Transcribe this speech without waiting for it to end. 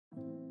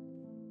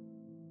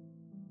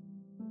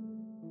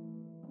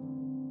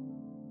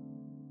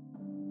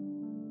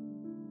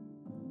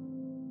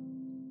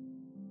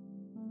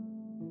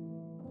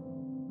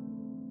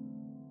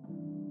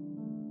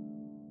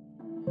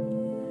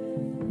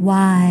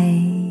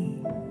Why,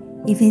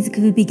 if it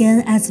could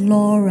begin as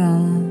Laura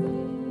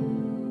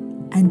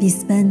and be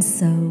spent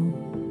so,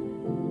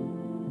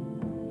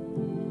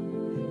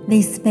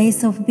 this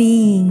space of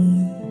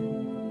being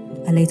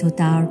a little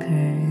darker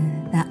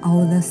than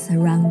all the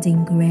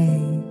surrounding gray,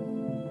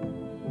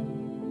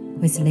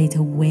 with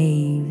little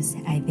waves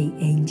at the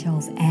edge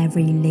of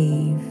every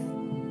leaf,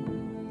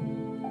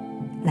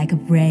 like a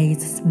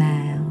braid's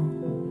smile.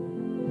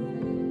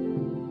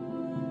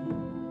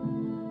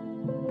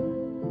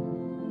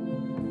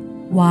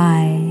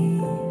 Why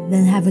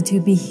then have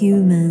to be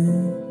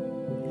human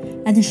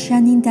and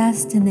shining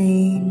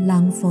destiny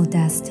long for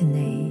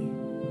destiny?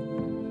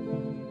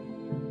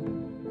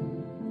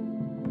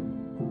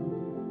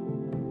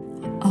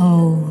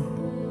 Oh,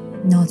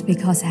 not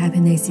because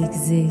happiness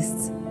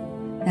exists,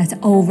 that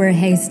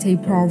over-hasty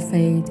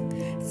profit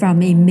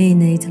from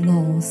imminent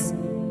loss,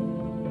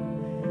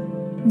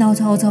 not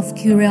out of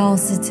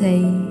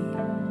curiosity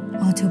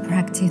or to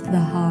practice the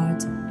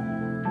heart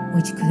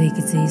which could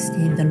exist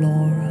in the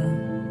Laura,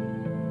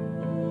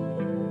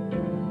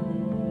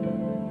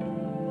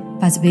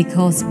 but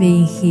because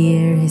being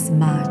here is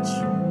much,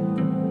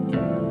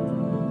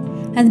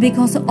 and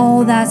because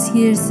all that's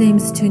here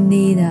seems to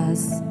need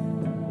us,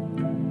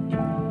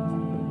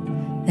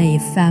 the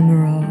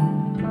ephemeral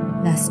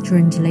that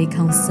strangely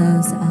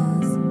concerns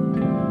us,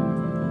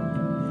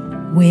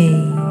 we,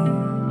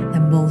 the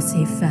most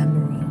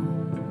ephemeral.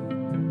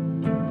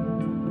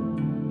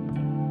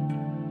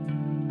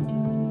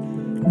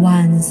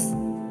 Once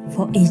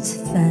for each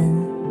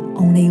thing,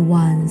 only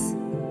once.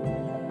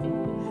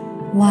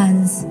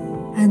 Once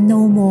and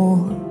no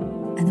more,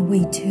 and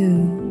we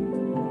too,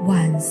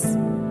 once.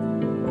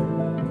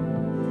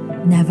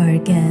 Never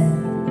again,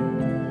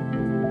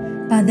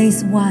 but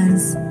this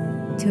once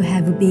to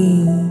have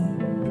been,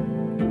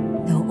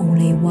 though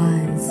only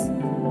once.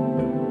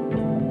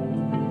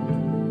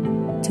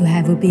 To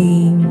have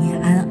been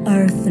an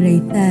earthly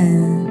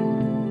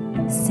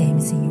thing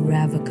seems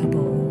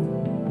irrevocable.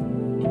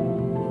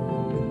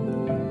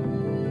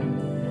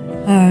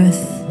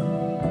 Earth,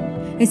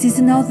 it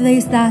is not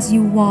this that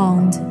you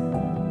want,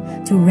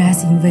 to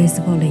rest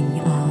invisible in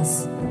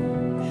us.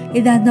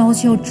 Is that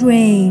not your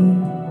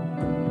dream,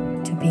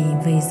 to be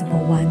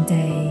invisible one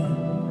day?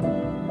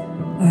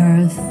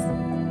 Earth,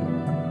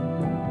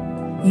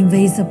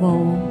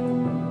 invisible,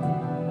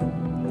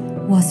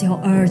 was your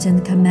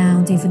urgent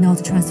command if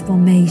not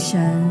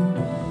transformation?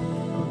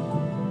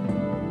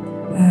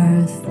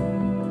 Earth,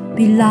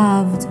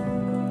 beloved,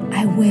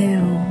 I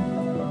will.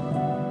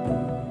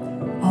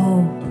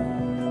 Oh,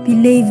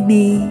 believe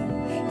me,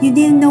 you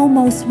need no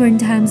more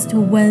springtimes to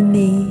win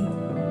me.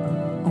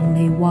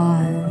 Only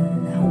one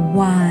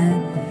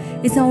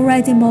is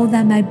already more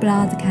than my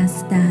blood can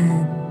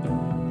stand.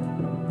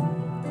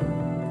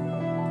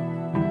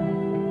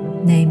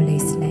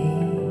 Namelessly,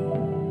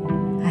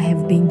 I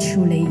have been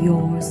truly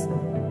yours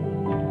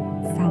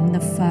from the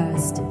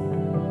first.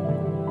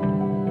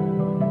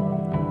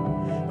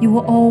 You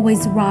were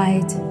always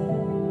right,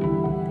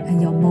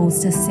 and your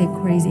most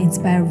secret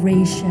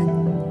inspiration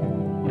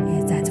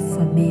is that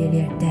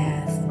familiar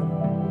death.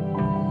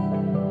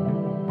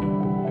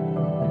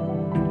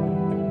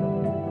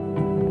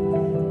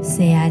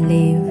 Say I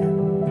live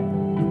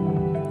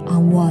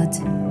on what?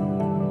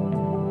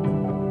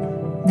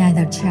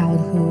 Neither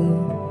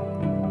childhood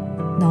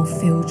nor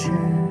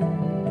future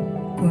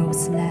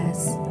grows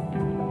less.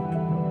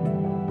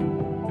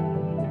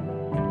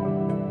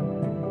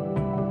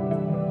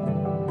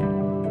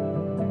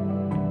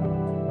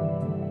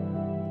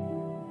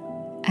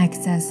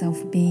 Excess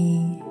of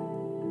being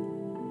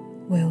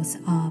wells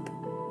up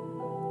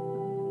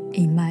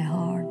in my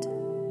heart.